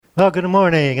Well, good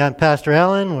morning. I'm Pastor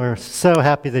Allen. We're so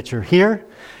happy that you're here.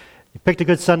 You picked a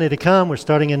good Sunday to come. We're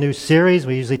starting a new series.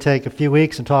 We usually take a few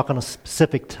weeks and talk on a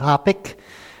specific topic.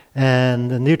 And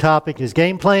the new topic is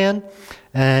game plan.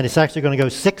 And it's actually going to go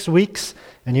 6 weeks.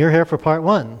 And you're here for part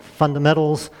 1,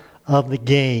 fundamentals of the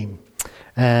game.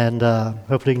 And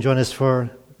hopefully you can join us for,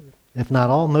 if not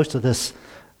all, most of this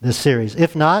series.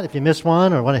 If not, if you missed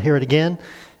one or want to hear it again,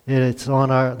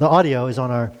 the audio is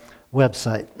on our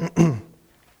website.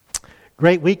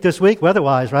 Great week this week,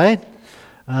 weather-wise, right?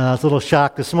 I was a little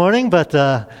shocked this morning, but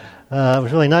it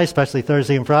was really nice, especially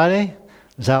Thursday and Friday. I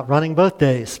was out running both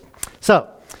days. So,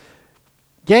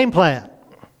 game plan.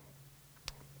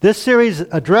 This series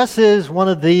addresses one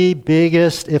of the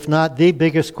biggest, if not the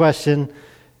biggest question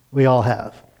we all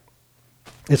have.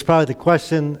 It's probably the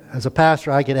question, as a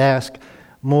pastor, I get asked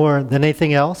more than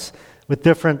anything else, with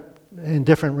different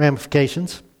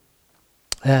ramifications.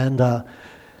 And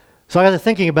so I got to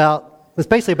thinking about, it's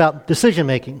basically about decision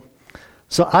making.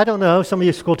 So I don't know, some of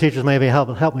you school teachers maybe help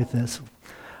me with this.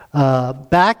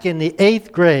 Back in the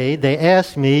 8th grade, they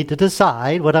asked me to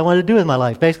decide what I wanted to do in my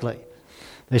life, basically.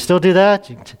 They still do that?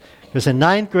 Because in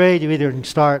 9th grade, you either can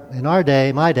start, in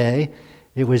my day,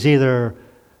 it was either,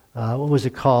 what was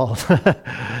it called?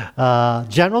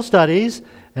 General studies,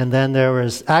 and then there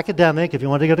was academic, if you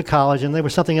wanted to go to college, and there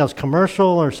was something else, commercial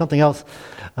or something else,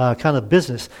 kind of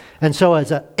business. And so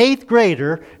as an 8th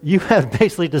grader, you have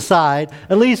basically decide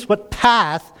at least what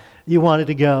path you wanted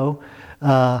to go,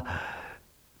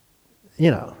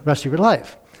 rest of your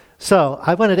life. So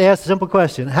I wanted to ask a simple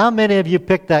question. How many of you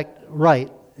picked that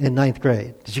right in 9th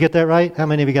grade? Did you get that right? How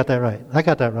many of you got that right? I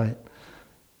got that right.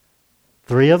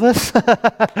 3 of us?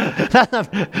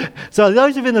 So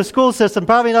those of you in the school system,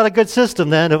 probably not a good system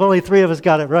then, if only 3 of us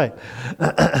got it right.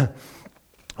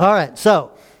 All right,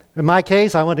 so in my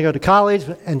case, I wanted to go to college.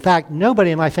 In fact,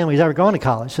 nobody in my family has ever gone to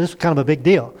college, so this is kind of a big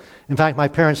deal. In fact, my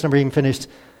parents never even finished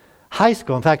high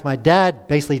school. In fact, my dad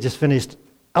basically just finished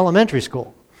elementary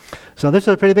school. So this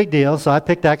was a pretty big deal, so I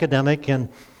picked academic, and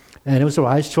it was a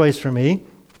wise choice for me.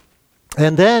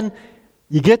 And then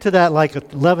you get to that like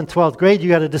 11th, 12th grade, you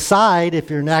got to decide if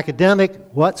you're an academic,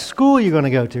 what school you're going to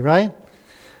go to, right?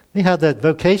 We have that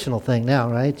vocational thing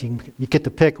now, right? You get to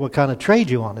pick what kind of trade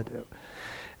you want to do.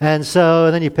 And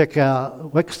so then you pick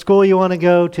what school you want to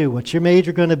go to, what's your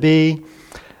major going to be.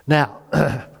 Now,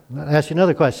 I'll ask you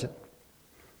another question.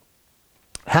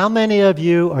 How many of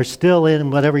you are still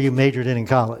in whatever you majored in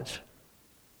college?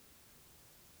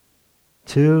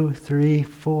 2, 3,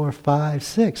 4, 5,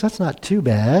 6. That's not too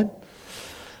bad.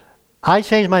 I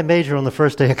changed my major on the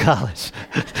first day of college.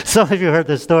 Some of you heard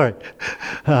this story.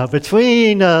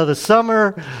 Between the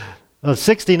summer of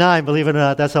 69, believe it or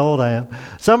not, that's how old I am.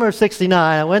 Summer of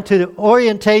 69, I went to the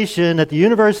orientation at the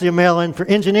University of Maryland for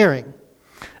engineering.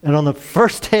 And on the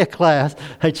first day of class,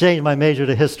 I changed my major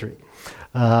to history.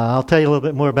 I'll tell you a little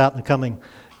bit more about in the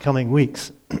coming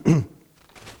weeks.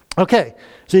 Okay,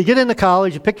 so you get into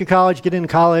college, you pick your college, get into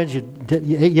college,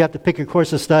 you have to pick your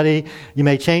course of study. You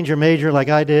may change your major like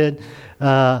I did.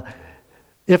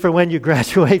 If or when you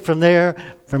graduate from there.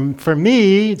 For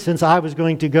me, since I was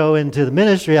going to go into the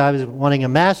ministry, I was wanting a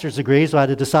master's degree, so I had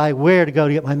to decide where to go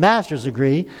to get my master's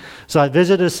degree. So I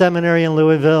visited a seminary in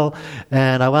Louisville,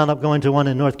 and I wound up going to one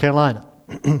in North Carolina.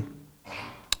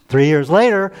 3 years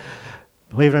later,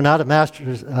 believe it or not, a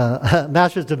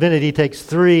master's divinity takes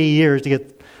 3 years to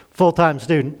get full-time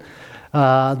student.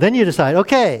 Then you decide,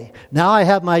 okay, now I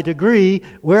have my degree,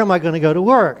 where am I going to go to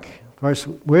work? Of course,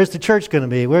 where's the church going to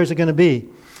be? Where's it going to be?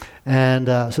 And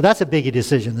so that's a biggie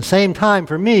decision. The same time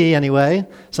for me, anyway,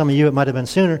 some of you it might have been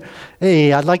sooner,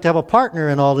 hey, I'd like to have a partner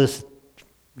in all this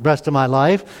rest of my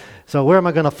life. So where am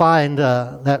I going to find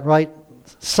that right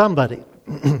somebody?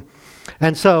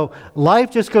 And so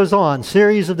life just goes on,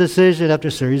 series of decision after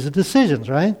series of decisions,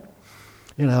 right?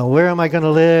 You know, where am I going to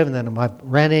live? And then am I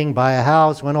renting, buy a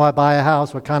house? When do I buy a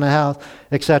house? What kind of house?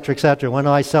 Et cetera, et cetera. When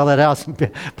do I sell that house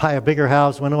and buy a bigger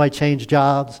house? When do I change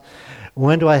jobs?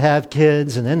 When do I have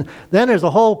kids? And then there's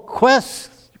a whole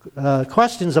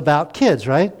questions about kids,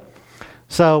 right?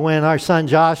 So when our son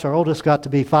Josh, our oldest, got to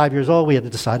be 5 years old, we had to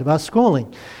decide about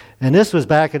schooling. And this was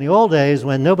back in the old days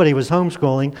when nobody was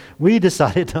homeschooling. We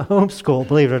decided to homeschool,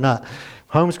 believe it or not.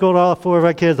 Homeschooled all 4 of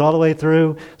our kids all the way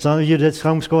through. Some of you did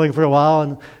homeschooling for a while,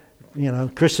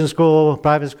 and Christian school,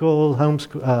 private school,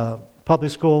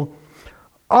 public school.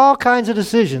 All kinds of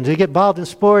decisions. You get involved in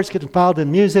sports, get involved in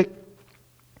music.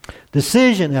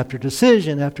 Decision after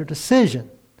decision after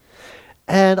decision.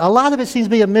 And a lot of it seems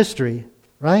to be a mystery,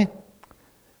 right?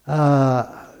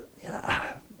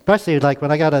 Especially like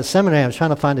when I got out of seminary, I was trying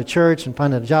to find a church and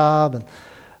find a job.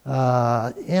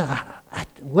 And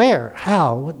Where?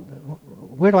 How?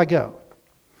 Where do I go?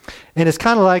 And it's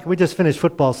kind of like, we just finished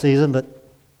football season, but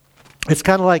it's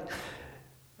kind of like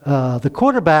the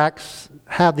quarterbacks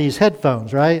have these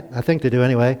headphones, right? I think they do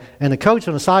anyway. And the coach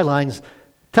on the sidelines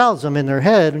tells them in their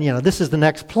head, this is the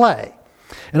next play.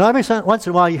 And every once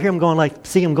in a while you hear them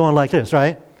see them going like this,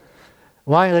 right?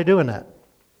 Why are they doing that?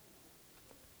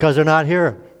 Because they're not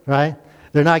here, right?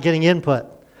 They're not getting input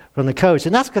from the coach.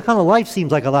 And that's kind of life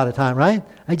seems like a lot of time, right?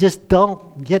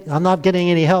 I'm not getting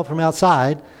any help from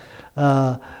outside.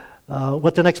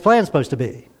 What the next plan is supposed to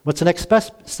be. What's the next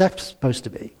step supposed to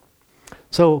be.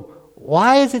 So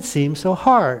why does it seem so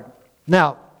hard?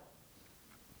 Now,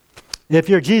 if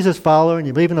you're a Jesus follower and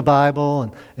you believe in the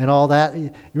Bible and all that,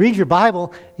 you read your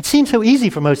Bible, it seems so easy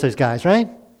for most of those guys, right?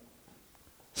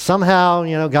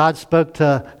 Somehow, God spoke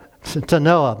to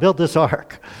Noah, build this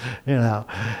ark,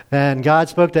 and God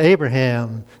spoke to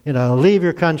Abraham, leave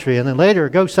your country, and then later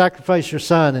go sacrifice your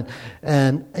son,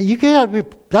 and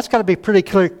that's got to be pretty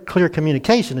clear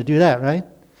communication to do that, right?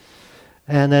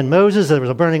 And then Moses, there was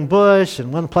a burning bush,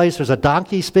 and one place there's a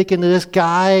donkey speaking to this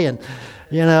guy, and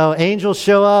angels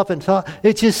show up and talk.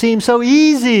 It just seems so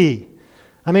easy.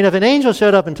 I mean, if an angel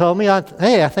showed up and told me, I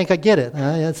think I get it.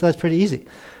 That's pretty easy.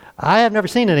 I have never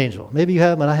seen an angel. Maybe you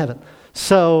have, but I haven't.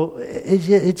 So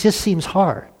it just seems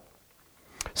hard.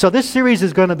 So this series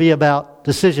is going to be about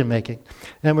decision making.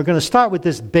 And we're going to start with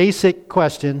this basic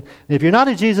question. And if you're not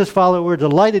a Jesus follower, we're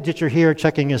delighted that you're here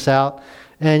checking us out.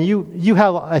 And you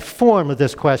have a form of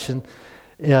this question,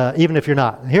 even if you're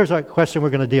not. And here's our question we're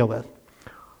going to deal with.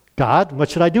 God, what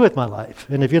should I do with my life?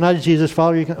 And if you're not a Jesus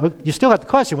follower, you still have the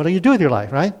question, what do you do with your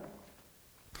life, right?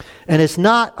 And it's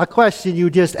not a question you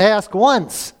just ask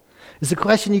once. It's a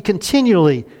question you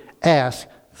continually ask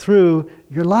through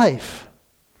your life.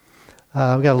 We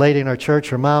got a lady in our church,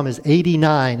 her mom is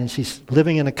 89, and she's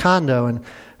living in a condo, and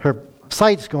her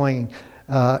sight's going,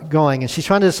 and she's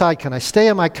trying to decide, can I stay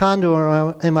in my condo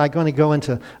or am I going to go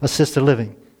into assisted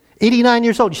living? 89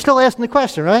 years old, you're still asking the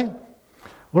question, right?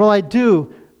 What do I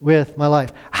do with my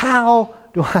life? How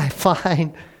do I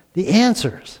find the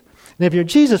answers? And if you're a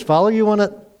Jesus follower, you want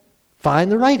to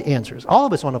find the right answers. All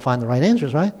of us want to find the right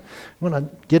answers, right? We want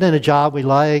to get in a job we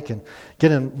like and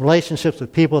get in relationships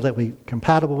with people that we're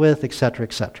compatible with, etc.,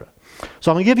 etc.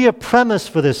 So I'm going to give you a premise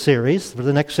for this series for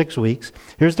the next 6 weeks.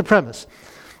 Here's the premise.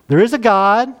 There is a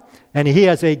God, and He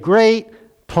has a great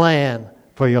plan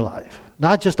for your life.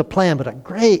 Not just a plan, but a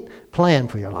great plan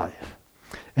for your life.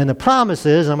 And the promise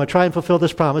is, and I'm going to try and fulfill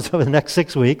this promise over the next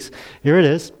 6 weeks. Here it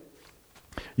is.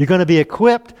 You're going to be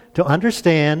equipped to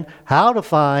understand how to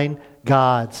find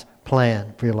God's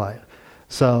plan for your life.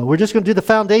 So we're just going to do the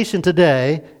foundation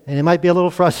today, and it might be a little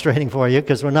frustrating for you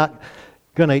because we're not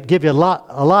going to give you a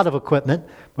lot of equipment,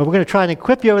 but we're going to try and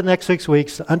equip you over the next 6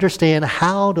 weeks to understand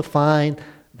how to find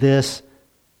this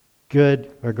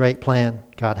good or great plan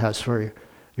God has for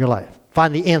your life.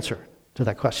 Find the answer to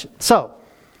that question. So,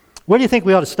 where do you think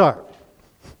we ought to start?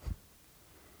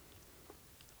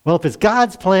 Well, if it's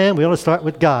God's plan, we ought to start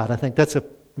with God. I think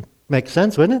makes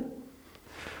sense, wouldn't it?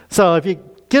 So if you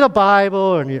get a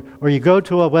Bible or you go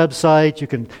to a website, you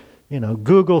can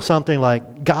Google something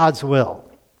like God's will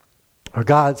or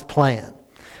God's plan,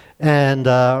 and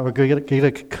or get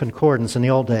a concordance in the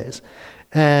old days,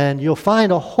 and you'll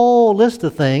find a whole list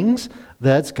of things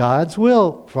that's God's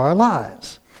will for our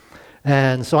lives.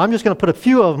 And so I'm just going to put a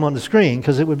few of them on the screen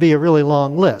because it would be a really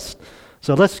long list.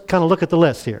 So let's kind of look at the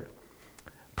list here.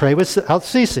 Pray without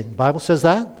ceasing. The Bible says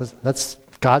that. That's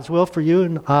God's will for you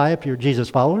and I if you're a Jesus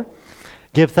follower.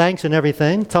 Give thanks in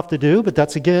everything. Tough to do, but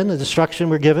that's again the instruction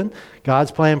we're given.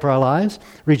 God's plan for our lives.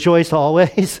 Rejoice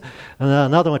always.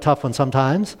 Another one, tough one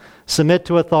sometimes. Submit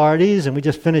to authorities, and we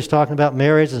just finished talking about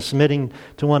marriage and submitting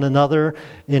to one another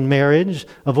in marriage.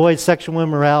 Avoid sexual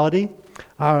immorality.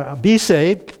 Be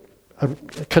saved.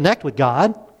 Connect with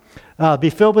God. Be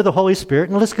filled with the Holy Spirit,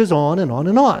 and the list goes on and on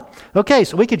and on. Okay,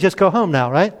 so we could just go home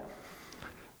now, right?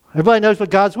 Everybody knows what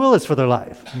God's will is for their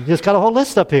life. You just got a whole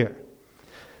list up here.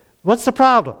 What's the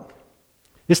problem?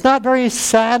 It's not very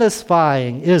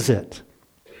satisfying, is it?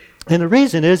 And the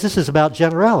reason is this is about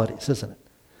generalities, isn't it?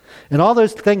 And all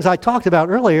those things I talked about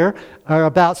earlier are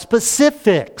about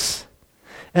specifics.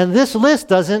 And this list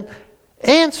doesn't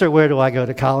answer where do I go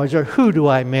to college or who do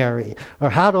I marry or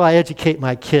how do I educate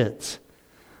my kids.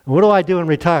 What do I do in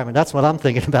retirement? That's what I'm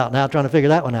thinking about now, trying to figure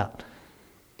that one out.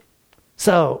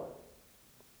 So,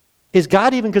 is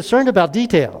God even concerned about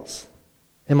details?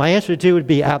 And my answer to you would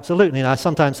be absolutely. And I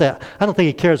sometimes say, I don't think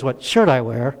He cares what shirt I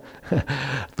wear,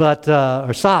 but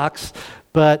or socks,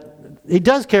 but He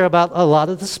does care about a lot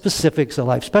of the specifics of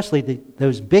life, especially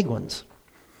those big ones.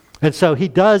 And so He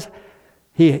does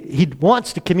He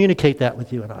wants to communicate that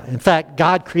with you and I. In fact,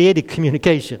 God created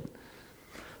communication.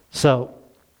 So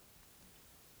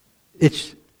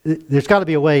there's got to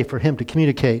be a way for him to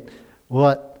communicate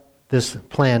what this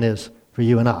plan is for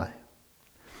you and I.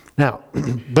 Now,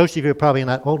 most of you are probably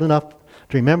not old enough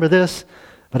to remember this,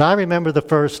 but I remember the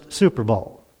first Super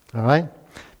Bowl. All right?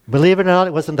 Believe it or not,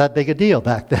 it wasn't that big a deal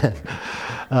back then.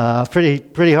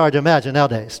 Pretty hard to imagine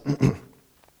nowadays.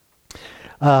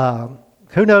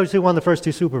 Who knows who won the first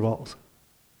two Super Bowls?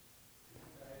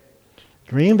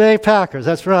 Green Bay Packers,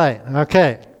 that's right.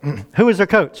 Okay. Who was their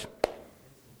coach?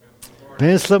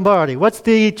 Vince Lombardi. What's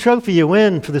the trophy you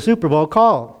win for the Super Bowl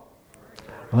called?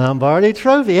 Lombardi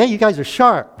Trophy. Hey, you guys are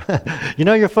sharp. You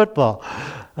know your football.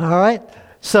 All right.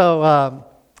 So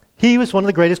he was one of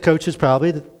the greatest coaches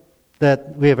probably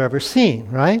that we have ever seen,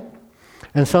 right?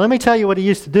 And so let me tell you what he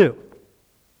used to do.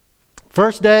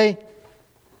 First day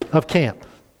of camp,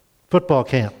 football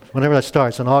camp, whenever that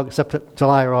starts in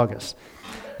July or August.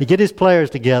 He'd get his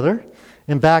players together,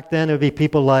 and back then it would be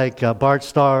people like Bart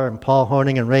Starr and Paul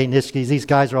Hornung and Ray Nitschke. These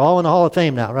guys are all in the Hall of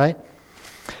Fame now, right?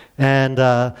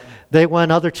 And they won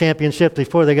other championships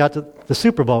before they got to the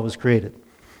Super Bowl was created.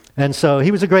 And so he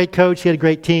was a great coach. He had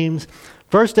great teams.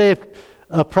 First day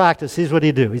of practice, here's what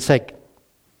he'd do. He'd say,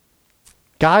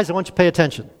 guys, I want you to pay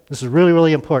attention. This is really,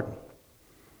 really important.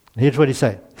 And here's what he'd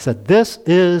say. He said, this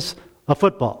is a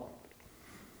football.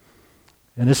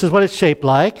 And this is what it's shaped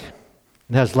like.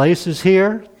 It has laces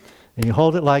here, and you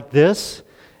hold it like this.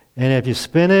 And if you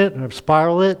spin it or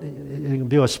spiral it, it can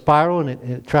do a spiral, and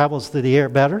it travels through the air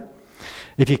better.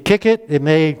 If you kick it, it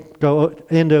may go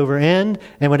end over end.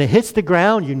 And when it hits the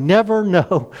ground, you never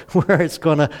know where it's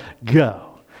going to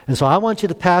go. And so I want you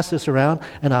to pass this around,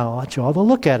 and I want you all to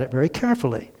look at it very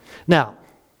carefully. Now,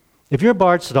 if you're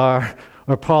Bart Starr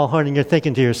or Paul Hornung, you're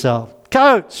thinking to yourself,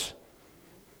 Coach,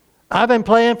 I've been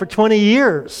playing for 20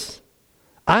 years.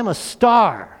 I'm a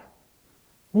star.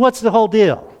 What's the whole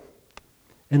deal?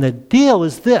 And the deal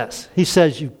is this. He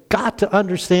says you've got to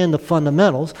understand the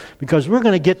fundamentals because we're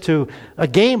going to get to a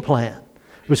game plan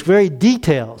with very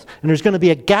details. And there's going to be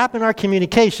a gap in our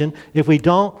communication if we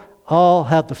don't all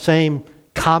have the same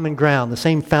common ground, the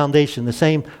same foundation, the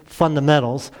same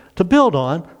fundamentals to build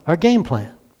on our game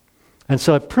plan. And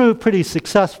so it proved pretty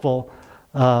successful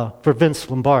for Vince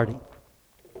Lombardi.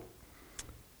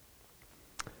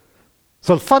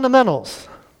 So the fundamentals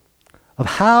of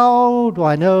how do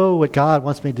I know what God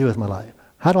wants me to do with my life?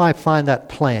 How do I find that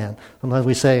plan? Sometimes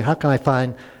we say, how can I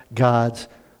find God's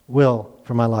will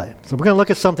for my life? So we're going to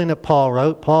look at something that Paul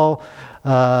wrote. Paul,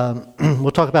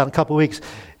 we'll talk about in a couple of weeks.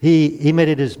 He made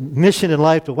it his mission in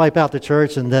life to wipe out the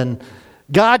church, and then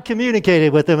God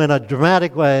communicated with him in a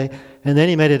dramatic way, and then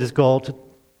he made it his goal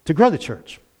to grow the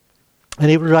church.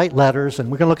 And he would write letters, and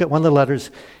we're going to look at one of the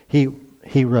letters he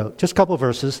wrote. Just a couple of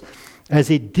verses as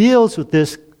he deals with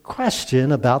this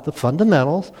question about the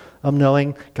fundamentals of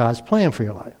knowing God's plan for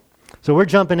your life. So we're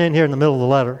jumping in here in the middle of the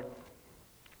letter.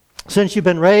 Since you've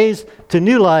been raised to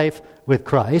new life with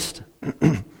Christ,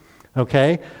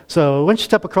 okay, so once you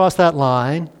step across that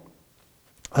line,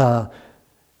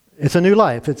 it's a new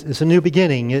life. It's a new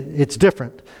beginning. It's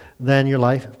different than your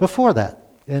life before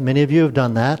that. And many of you have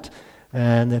done that.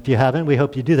 And if you haven't, we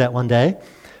hope you do that one day.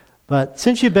 But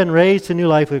since you've been raised to new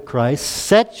life with Christ,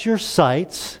 set your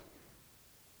sights.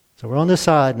 So we're on this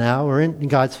side now. We're in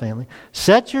God's family.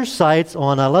 Set your sights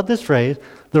on, I love this phrase,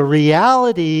 the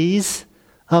realities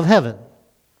of heaven.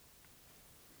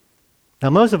 Now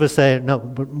most of us say, no,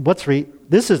 but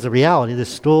this is the reality, this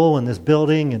stool and this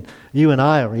building and you and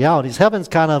I are realities. Heaven's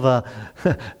kind of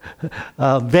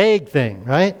a vague thing,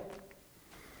 right?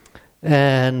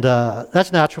 And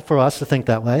that's natural for us to think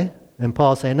that way. And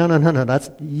Paul's saying, no,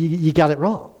 you got it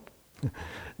wrong.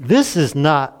 This is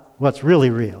not what's really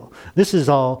real. This is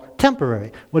all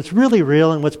temporary. What's really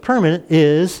real and what's permanent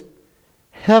is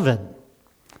heaven.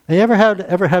 Have you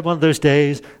ever had one of those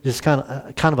days, just kind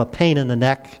of a pain in the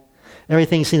neck?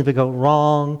 Everything seems to go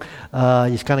wrong.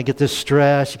 You kind of get this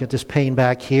stress, you get this pain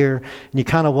back here, and you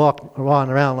kind of walk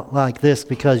around like this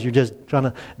because you're just trying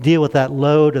to deal with that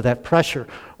load or that pressure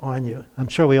on you. I'm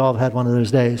sure we all have had one of those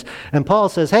days. And Paul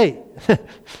says, hey,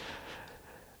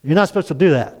 you're not supposed to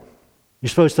do that. You're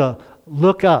supposed to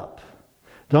look up.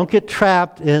 Don't get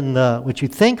trapped in what you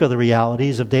think are the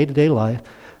realities of day-to-day life,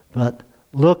 but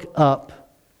look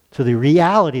up to the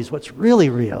realities, what's really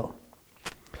real.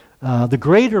 The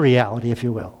greater reality, if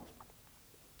you will,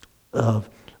 of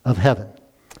heaven.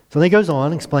 So then he goes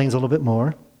on, explains a little bit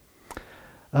more.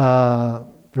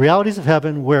 The realities of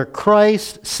heaven where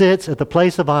Christ sits at the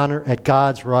place of honor at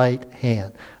God's right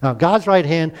hand. Now, God's right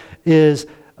hand is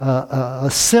a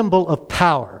symbol of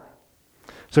power.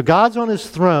 So God's on his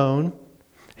throne.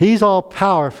 He's all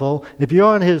powerful. If you're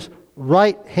on his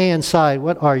right-hand side,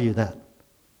 what are you then?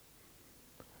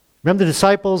 Remember the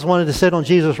disciples wanted to sit on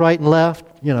Jesus' right and left?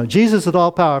 Jesus is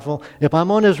all powerful. If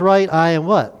I'm on his right, I am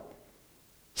what?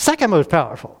 Second most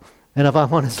powerful. And if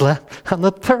I'm on his left, I'm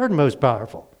the third most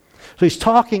powerful. So he's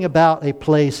talking about a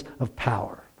place of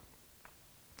power.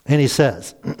 And he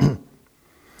says,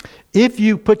 if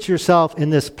you put yourself in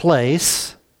this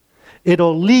place,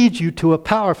 it'll lead you to a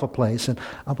powerful place. And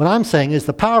what I'm saying is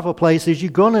the powerful place is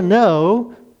you're going to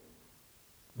know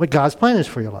what God's plan is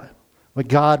for your life, what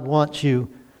God wants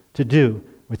you to do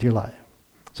with your life.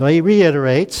 So he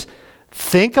reiterates,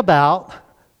 think about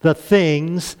the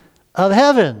things of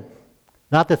heaven,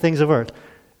 not the things of earth.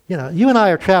 You and I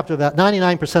are trapped about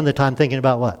 99% of the time thinking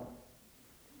about what?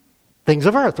 Things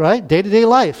of earth, right? Day-to-day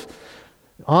life.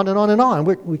 On and on and on.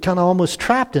 We're kind of almost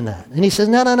trapped in that. And he says,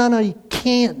 no, you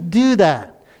can't do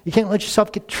that. You can't let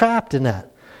yourself get trapped in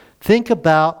that. Think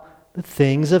about the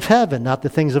things of heaven, not the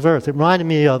things of earth. It reminded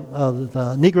me of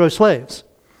the Negro slaves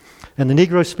and the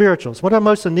Negro spirituals. What are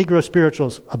most of the Negro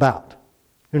spirituals about?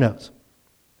 Who knows?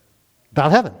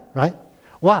 About heaven, right?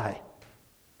 Why?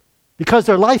 Because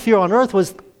their life here on earth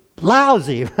was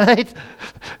lousy, right?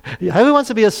 Who wants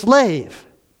to be a slave?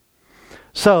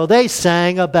 So they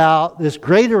sang about this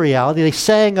greater reality. They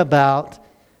sang about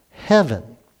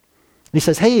heaven. He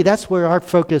says, hey, that's where our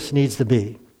focus needs to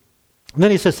be. And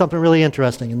then he says something really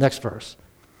interesting in the next verse.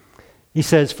 He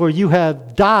says, for you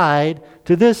have died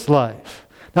to this life.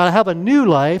 Now to have a new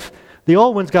life, the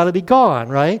old one's got to be gone,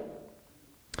 right?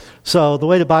 So the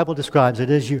way the Bible describes it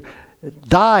is you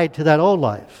died to that old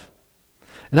life.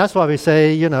 And that's why we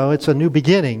say, it's a new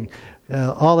beginning.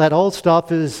 All that old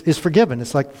stuff is forgiven.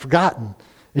 It's like forgotten.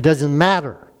 It doesn't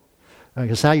matter.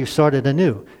 Because now you started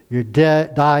anew. You're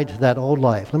died to that old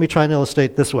life. Let me try and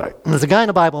illustrate this way. There's a guy in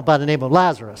the Bible by the name of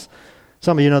Lazarus.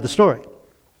 Some of you know the story.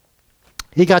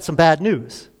 He got some bad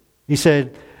news. He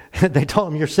said, they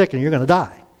told him you're sick and you're going to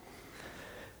die.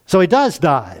 So he does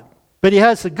die. But he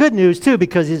has some good news too,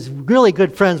 because he's really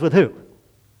good friends with who?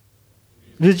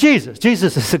 With Jesus.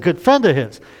 Jesus is a good friend of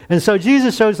his. And so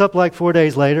Jesus shows up like 4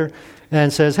 days later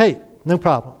and says, hey, no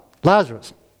problem.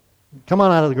 Lazarus, come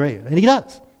on out of the grave. And he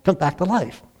does. Comes back to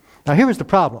life. Now here was the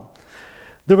problem.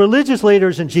 The religious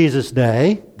leaders in Jesus'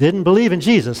 day didn't believe in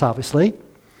Jesus, obviously.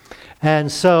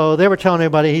 And so they were telling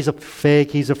everybody he's a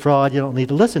fake, he's a fraud, you don't need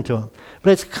to listen to him.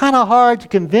 But it's kind of hard to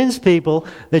convince people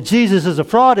that Jesus is a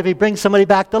fraud if he brings somebody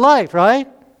back to life, right?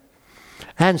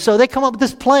 And so they come up with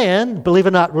this plan, believe it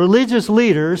or not, religious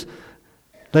leaders,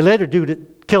 they later do to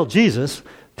kill Jesus,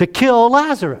 to kill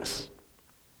Lazarus.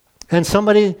 And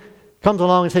somebody comes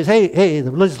along and says, hey, the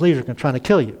religious leaders are trying to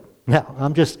kill you.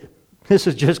 Now, this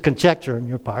is just conjecture on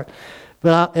your part.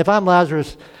 But if I'm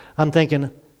Lazarus, I'm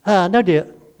thinking,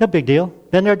 no big deal.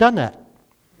 Been there, done that.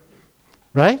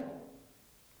 Right?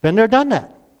 Been there, done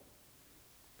that.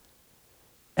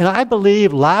 And I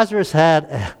believe Lazarus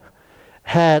had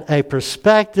a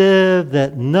perspective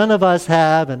that none of us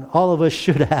have and all of us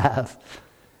should have.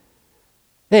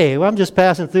 Hey, I'm just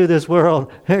passing through this world.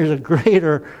 There's a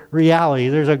greater reality.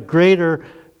 There's a greater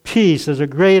peace. There's a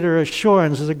greater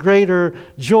assurance. There's a greater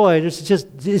joy. It's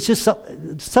just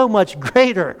so much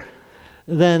greater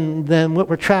than what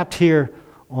we're trapped here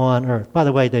on earth. By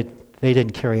the way, they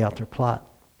didn't carry out their plot.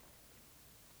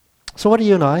 So what do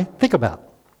you and I think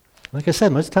about? Like I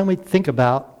said, most of the time we think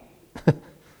about the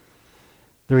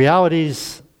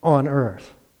realities on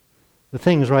earth, the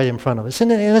things right in front of us.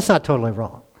 And it's not totally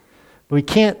wrong. But we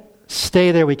can't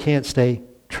stay there. We can't stay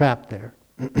trapped there.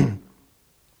 And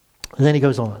then he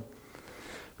goes on.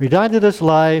 We died to this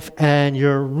life, and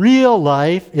your real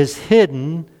life is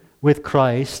hidden with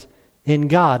Christ in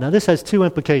God. Now, this has two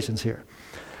implications here.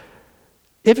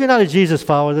 If you're not a Jesus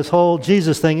follower, this whole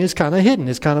Jesus thing is kind of hidden.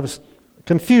 It's kind of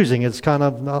confusing. It's kind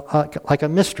of like a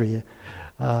mystery.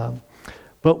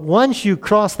 But once you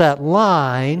cross that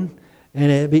line, and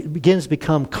it begins to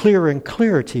become clearer and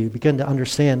clearer to you, you begin to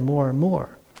understand more and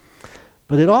more.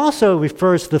 But it also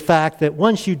refers to the fact that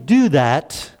once you do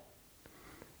that,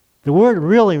 the word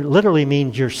really literally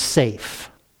means you're safe.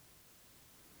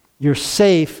 You're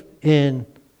safe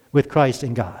with Christ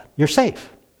in God. You're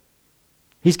safe.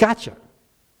 He's got you.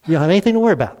 You don't have anything to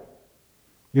worry about.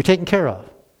 You're taken care of.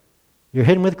 You're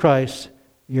hidden with Christ.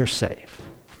 You're safe.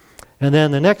 And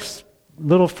then the next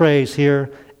little phrase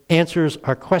here answers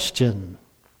our question.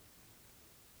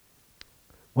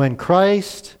 When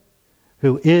Christ,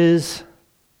 who is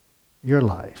your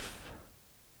life.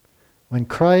 When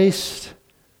Christ,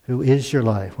 who is your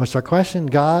life. What's our question?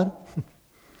 God,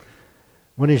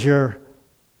 what is your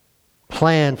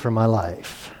plan for my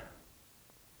life?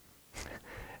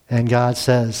 And God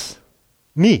says,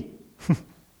 me.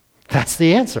 That's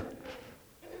the answer.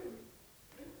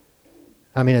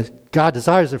 I mean, God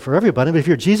desires it for everybody, but if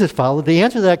you're a Jesus follower, the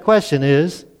answer to that question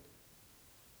is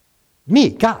me,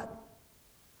 God.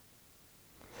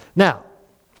 Now,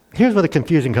 here's where the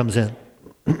confusion comes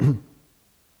in.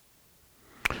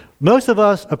 Most of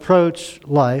us approach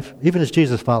life, even as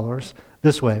Jesus followers,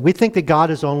 this way. We think that God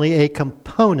is only a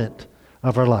component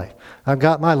of our life. I've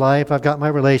got my life, I've got my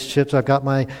relationships, I've got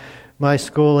my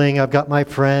schooling, I've got my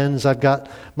friends, I've got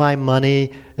my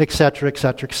money, etc.,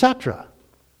 etc., etc.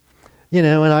 You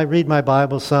know, and I read my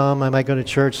Bible some, I might go to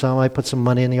church some, I put some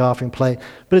money in the offering plate,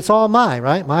 but it's all mine,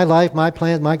 right? My life, my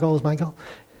plans, my goals, my goal.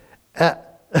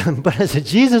 But as a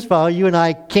Jesus follower, you and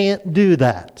I can't do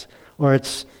that. Or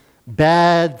it's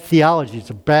bad theology, it's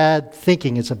a bad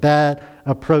thinking, it's a bad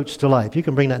approach to life. You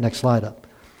can bring that next slide up.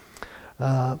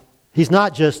 He's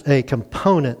not just a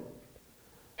component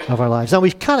of our lives. Now,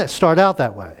 we kind of start out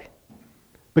that way.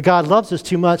 But God loves us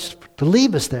too much to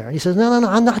leave us there. He says, no,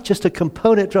 I'm not just a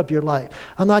component of your life.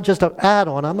 I'm not just an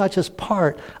add-on. I'm not just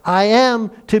part. I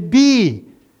am to be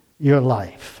your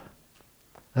life.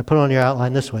 I put it on your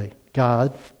outline this way.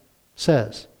 God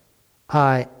says,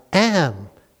 I am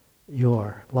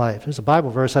your life. There's a Bible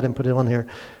verse, I didn't put it on here,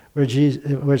 where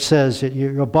it says that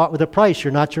you're bought with a price.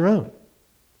 You're not your own.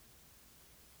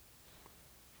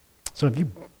 So if you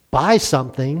buy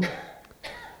something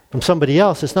from somebody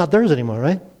else, it's not theirs anymore,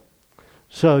 right?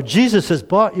 So Jesus has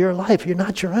bought your life. You're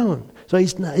not your own. So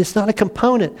it's not a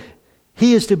component.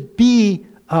 He is to be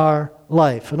our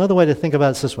life. Another way to think about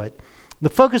it is this way. The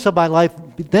focus of my life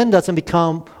then doesn't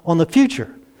become on the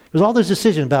future. There's all this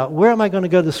decision about where am I going to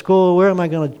go to school, where am I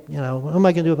going to, what am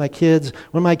I going to do with my kids,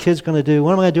 what are my kids going to do,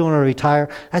 what am I going to do when I retire?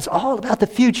 That's all about the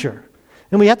future.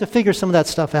 And we have to figure some of that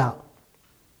stuff out.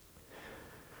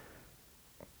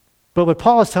 But what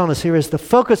Paul is telling us here is the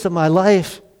focus of my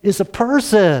life is a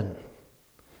person,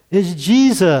 is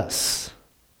Jesus.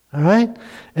 All right?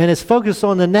 And it's focused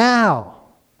on the now.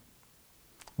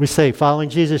 We say following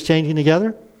Jesus, changing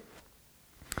together.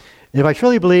 If I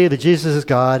truly believe that Jesus is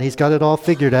God, He's got it all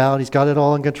figured out, He's got it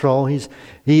all in control, He's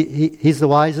the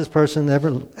wisest person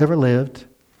ever lived,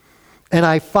 and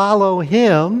I follow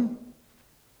Him,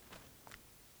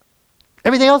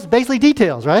 everything else is basically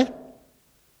details, right?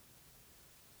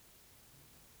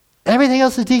 Everything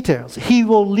else is details. He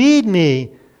will lead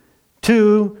me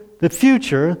to the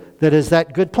future that is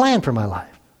that good plan for my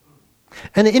life.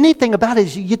 And the neat thing about it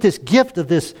is you get this gift of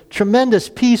this tremendous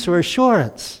peace or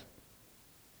assurance.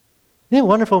 Isn't it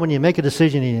wonderful when you make a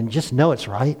decision and you just know it's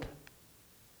right?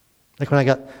 Like when I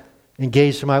got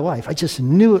engaged to my wife. I just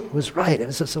knew it was right. It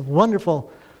was just a wonderful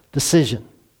decision.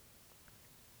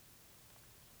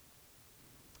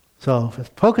 So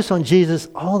focus on Jesus.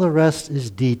 All the rest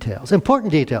is details.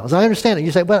 Important details. I understand it.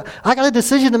 You say, well, I got a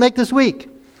decision to make this week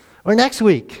or next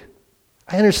week.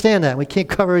 I understand that. We can't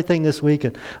cover everything this week.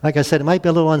 And like I said, it might be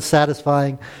a little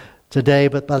unsatisfying today,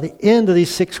 but by the end of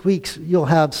these 6 weeks, you'll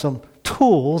have some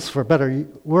tools, for a better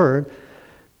word,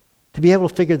 to be able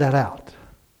to figure that out.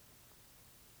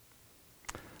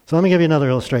 So let me give you another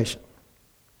illustration.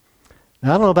 Now,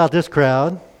 I don't know about this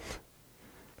crowd.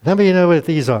 How many of you know what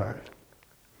these are?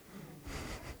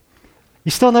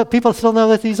 People still know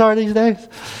what these are these days?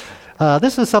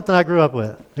 This is something I grew up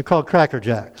with. They're called Cracker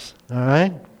Jacks, all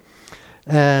right?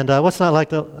 And what's not like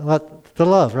to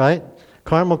love, right?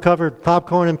 Caramel-covered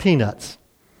popcorn and peanuts.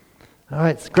 All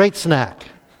right, it's a great snack.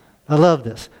 I love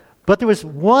this. But there was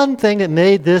one thing that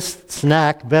made this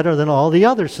snack better than all the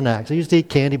other snacks. I used to eat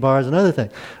candy bars and other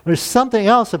things. There's something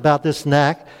else about this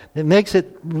snack that makes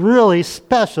it really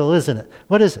special, isn't it?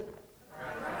 What is it?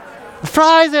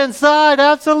 Fries inside,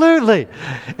 absolutely.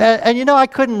 And I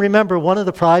couldn't remember one of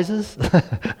the prizes.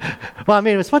 Well, I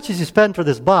mean, as much as you spend for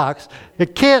this box,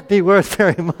 it can't be worth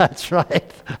very much,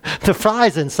 right? The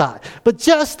fries inside. But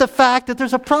just the fact that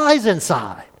there's a prize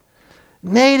inside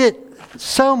made it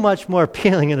so much more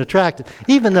appealing and attractive,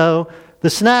 even though the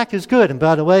snack is good. And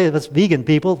by the way, if it's vegan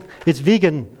people, it's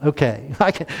vegan okay.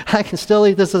 I can still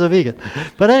eat this as a vegan.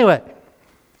 But anyway,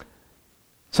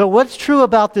 so what's true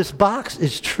about this box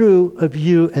is true of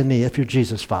you and me if you're a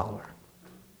Jesus follower.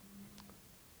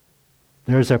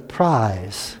 There's a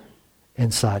prize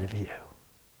inside of you.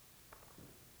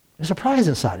 There's a prize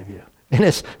inside of you. And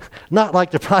it's not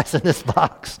like the prize in this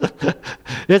box.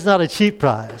 It's not a cheap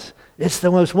prize. It's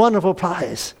the most wonderful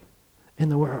prize in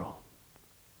the world.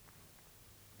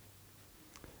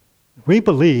 We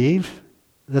believe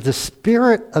that the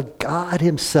Spirit of God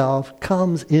Himself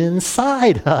comes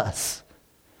inside us.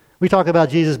 We talk about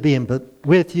Jesus being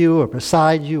with you or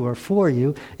beside you or for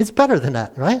you. It's better than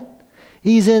that, right?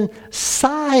 He's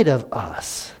inside of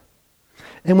us.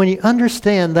 And when you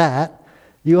understand that,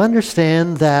 you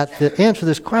understand that the answer to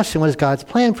this question, what is God's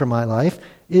plan for my life,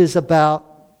 is about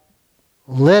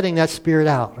letting that Spirit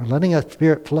out, or letting that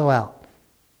Spirit flow out.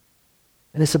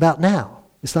 And it's about now.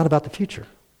 It's not about the future.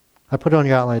 I put it on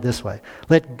your outline this way.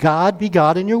 Let God be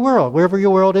God in your world, wherever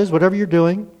your world is, whatever you're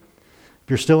doing. If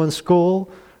you're still in school,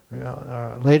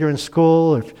 or later in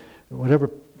school, if whatever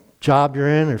job you're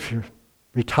in, or if you're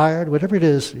retired, whatever it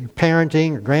is, you're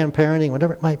parenting or grandparenting,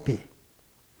 whatever it might be.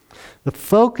 The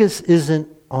focus isn't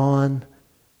on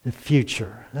the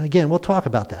future. And again, we'll talk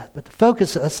about that. But the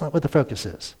focus, that's not what the focus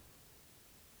is.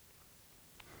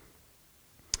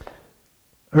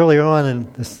 Earlier on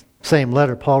in this same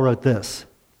letter, Paul wrote this.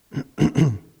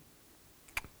 To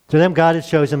them God has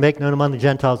chosen to make known among the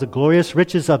Gentiles the glorious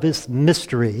riches of his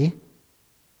mystery.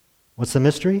 What's the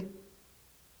mystery?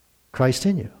 Christ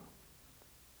in you.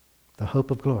 The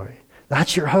hope of glory.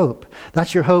 That's your hope.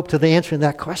 That's your hope to the answer in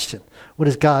that question. What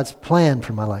is God's plan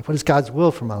for my life? What is God's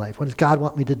will for my life? What does God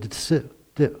want me to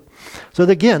do? So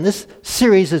again, this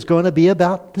series is going to be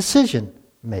about decision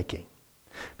making.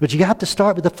 But you have to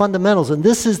start with the fundamentals, and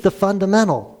this is the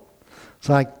fundamental.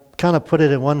 So I kind of put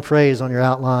it in one phrase on your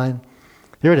outline.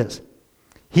 Here it is.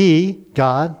 He,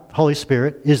 God, Holy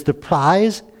Spirit, is the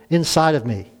prize inside of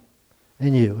me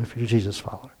and you, if you're a Jesus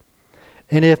follower.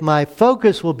 And if my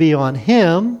focus will be on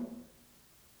Him,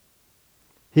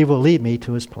 He will lead me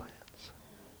to His plans.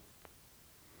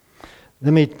 I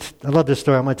love this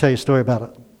story. I'm going to tell you a story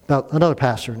about another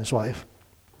pastor and his wife.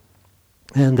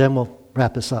 And then we'll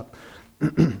wrap this up.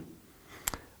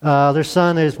 Their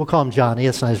son is, we'll call him Johnny.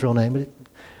 That's not his real name.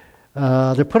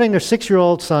 But they're putting their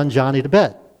 6-year-old son, Johnny, to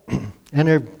bed. And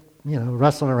they're,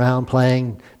 wrestling around,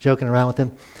 playing, joking around with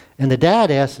him. And the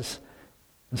dad asks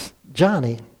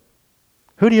Johnny,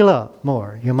 who do you love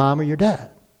more, your mom or your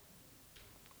dad?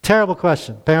 Terrible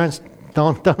question. Parents,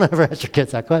 don't ever ask your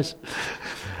kids that question.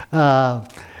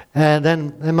 And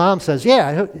then the mom says,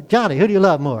 Johnny, who do you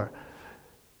love more,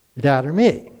 your dad or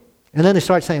me? And then they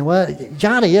start saying, well,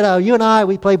 Johnny, you and I,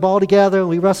 we play ball together, and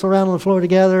we wrestle around on the floor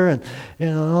together, and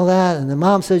all that. And the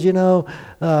mom says, we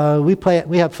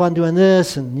have fun doing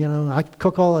this, and I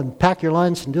cook and pack your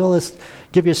lunch and do all this,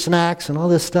 give you snacks and all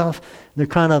this stuff. And they're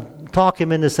kind of talk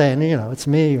him into saying, it's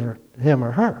me or him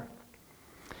or her.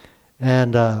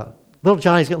 And little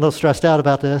Johnny's getting a little stressed out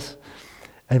about this,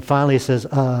 and finally he says,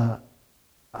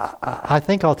 I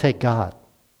think I'll take God.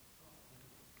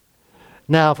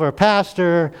 Now, for a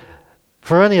pastor,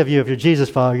 for any of you, if you're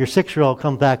Jesus follower, your 6-year-old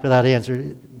comes back with that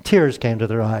answer. Tears came to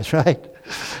their eyes, right?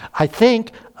 I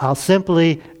think I'll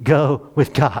simply go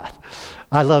with God.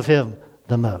 I love Him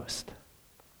the most.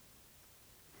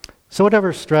 So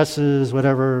whatever stresses,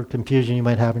 whatever confusion you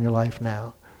might have in your life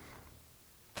now,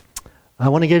 I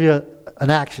want to give you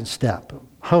an action step,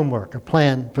 homework, a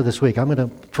plan for this week. I'm going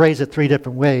to phrase it 3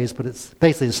 different ways, but it's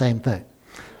basically the same thing.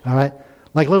 All right?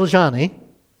 Like little Johnny,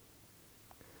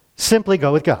 simply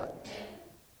go with God.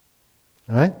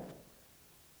 All right?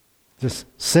 Just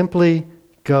simply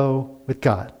go with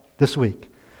God this week.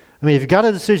 I mean, if you've got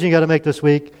a decision you got to make this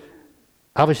week,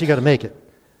 obviously you got to make it.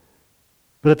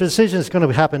 But if the decision is going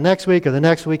to happen next week or the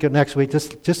next week or next week,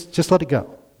 just let it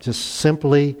go. Just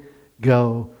simply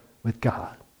go with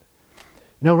God.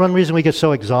 One reason we get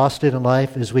so exhausted in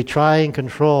life is we try and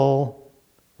control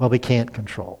what we can't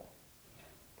control.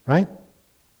 Right?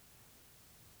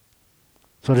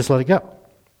 So just let it go.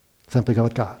 Simply go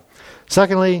with God.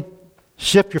 Secondly,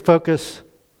 shift your focus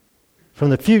from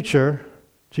the future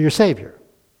to your Savior.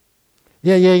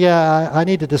 I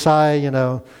need to decide,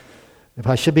 if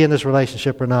I should be in this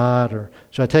relationship or not, or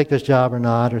should I take this job or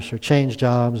not, or should I change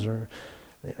jobs, or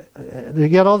you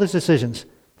get all these decisions.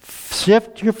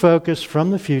 Shift your focus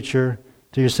from the future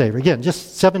to your Savior. Again,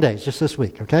 just 7 days, just this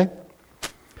week, okay?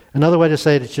 Another way to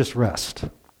say it is just rest.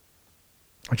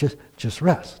 Or just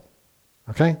rest.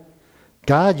 Okay?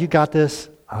 God, you got this.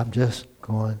 I'm just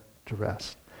going to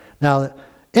rest. Now, the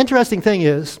interesting thing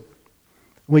is,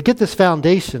 when we get this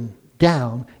foundation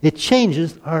down, it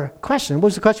changes our question. What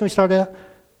was the question we started at?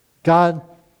 God,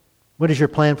 what is your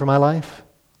plan for my life?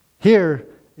 Here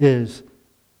is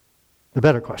the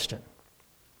better question.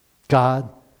 God,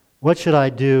 what should I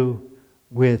do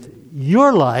with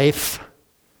your life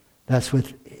that's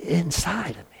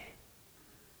inside of me?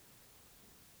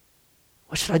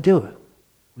 What should I do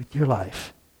with your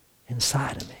life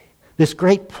inside of me? This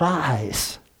great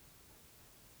prize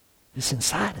is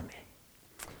inside of me.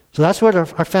 So that's what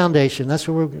our foundation, that's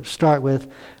what we're going to start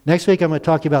with. Next week I'm going to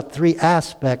talk to you about 3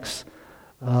 aspects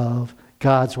of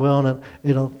God's will, and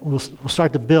we'll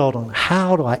start to build on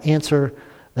how do I answer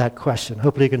that question.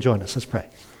 Hopefully you can join us. Let's pray.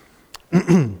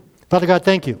 Father God,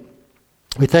 thank you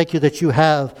We thank you that you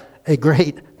have a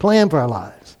great plan for our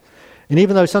lives. And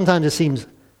even though sometimes it seems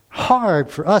hard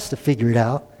for us to figure it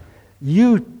out,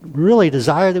 you really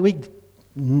desire that we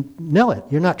know it.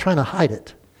 You're not trying to hide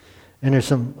it. And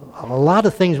there's a lot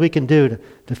of things we can do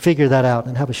to figure that out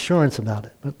and have assurance about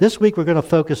it. But this week we're going to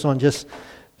focus on just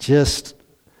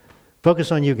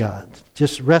focus on you, God.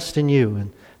 Just rest in you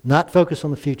and not focus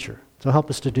on the future. So help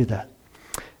us to do that.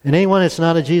 And anyone that's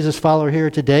not a Jesus follower here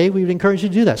today, we would encourage you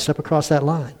to do that. Step across that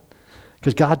line.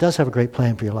 Because God does have a great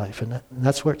plan for your life. And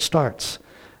that's where it starts.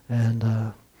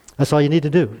 And that's all you need to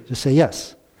do. Just say,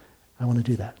 yes, I want to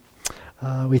do that.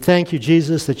 We thank you,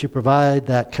 Jesus, that you provide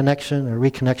that connection or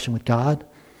reconnection with God.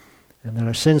 And that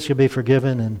our sins can be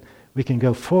forgiven. And we can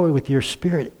go forward with your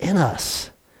Spirit in us.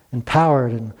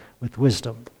 Empowered and with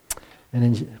wisdom.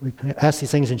 And we ask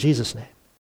these things in Jesus' name.